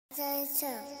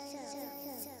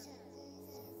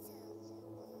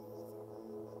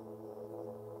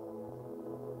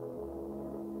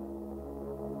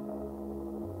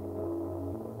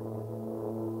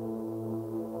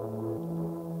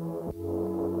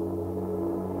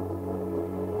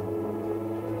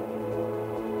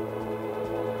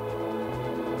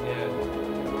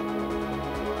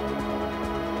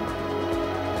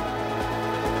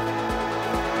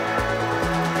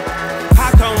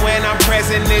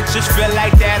It just feel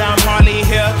like that I'm hardly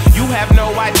here. You have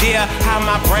no idea how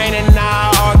my brain and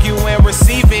I argue and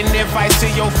receiving advice to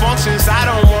your functions. I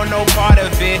don't want no part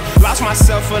of it. Lost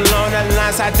myself along the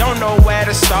lines, I don't know where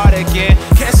to start again.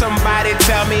 Can somebody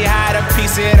tell me how to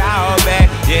piece it all back?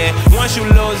 Yeah, once you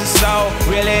lose a soul,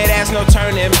 really there's no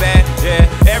turning back. Yeah,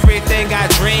 everything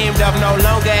I dreamed of no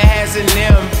longer has an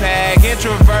impact.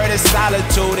 Introverted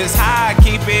solitude is how I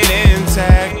keep it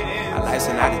intact. Our lives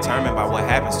are not determined by what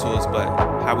happens to us, but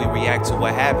how we react to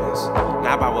what happens.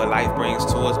 Not by what life brings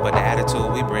to us, but the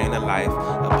attitude we bring to life.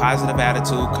 A positive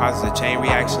attitude causes a chain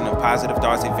reaction of positive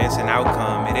thoughts, events, and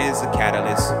outcome. It is a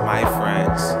catalyst, my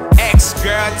friends.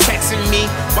 Ex-girl texting me,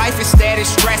 wife is steady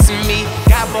stressing me.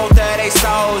 Got both of they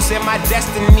souls in my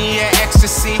destiny and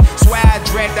ecstasy. Swear I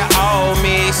dread the old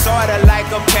me, sorta like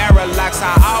a paradox.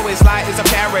 I always lie, it's a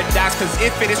paradox, cause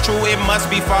if it is true, it must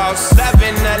be false.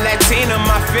 Loving a Latina,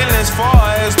 my feelings for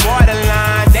is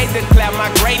borderline. They declare my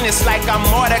greatness like I'm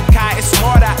Mordecai. It's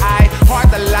more to I,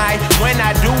 hard to lie. When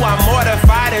I do, I'm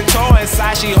mortified and tore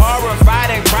inside. She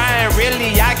horrified and crying.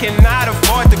 Really, I cannot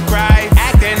afford to cry.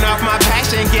 Acting off my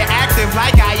passion, get active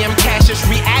like I am Cassius.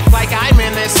 React like I'm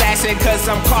an assassin, cause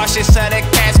I'm cautious of the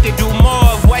casket. Do more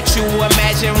of what you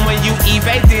imagine when you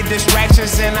evade the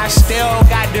distractions. And I still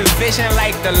got the vision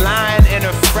like the line in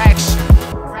a fraction.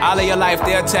 All of your life,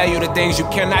 they'll tell you the things you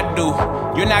cannot do.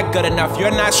 You're not good enough, you're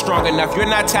not strong enough, you're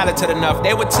not talented enough.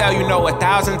 They would tell you no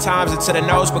 1,000 times until the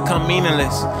no's become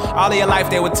meaningless. All of your life,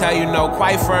 they would tell you no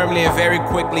quite firmly, and very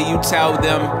quickly you tell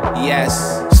them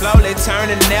yes. Slowly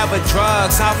turning never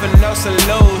drugs, offer no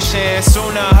solution.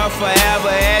 Sooner her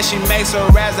forever as she makes a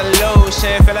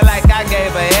resolution. Feeling like I gave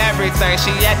her everything,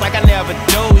 she act like I never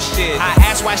do shit. I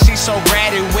asked why she so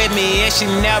ratted with me and she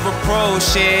never proved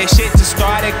shit. Shit just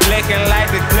started clicking like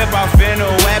the clip off in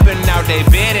a weapon. Now they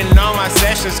bidding on my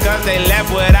sessions cause they left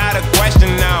without a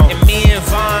question now. And me and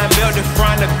Vaughn built it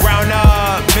from the ground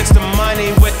up. Mix the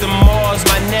money with the morals,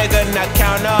 my nigga, not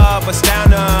count up,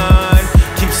 astounding.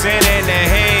 Keep sending the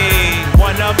hate,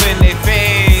 one up in their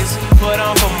face. Put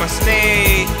on for my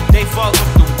state, they fuck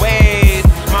with the ways.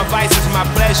 My vice is my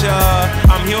pleasure,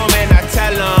 I'm human, I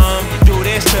tell them. Do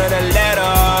this to the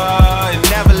letter, and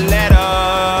never let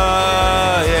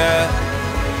her, yeah.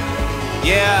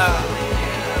 Yeah,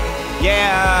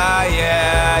 yeah, yeah.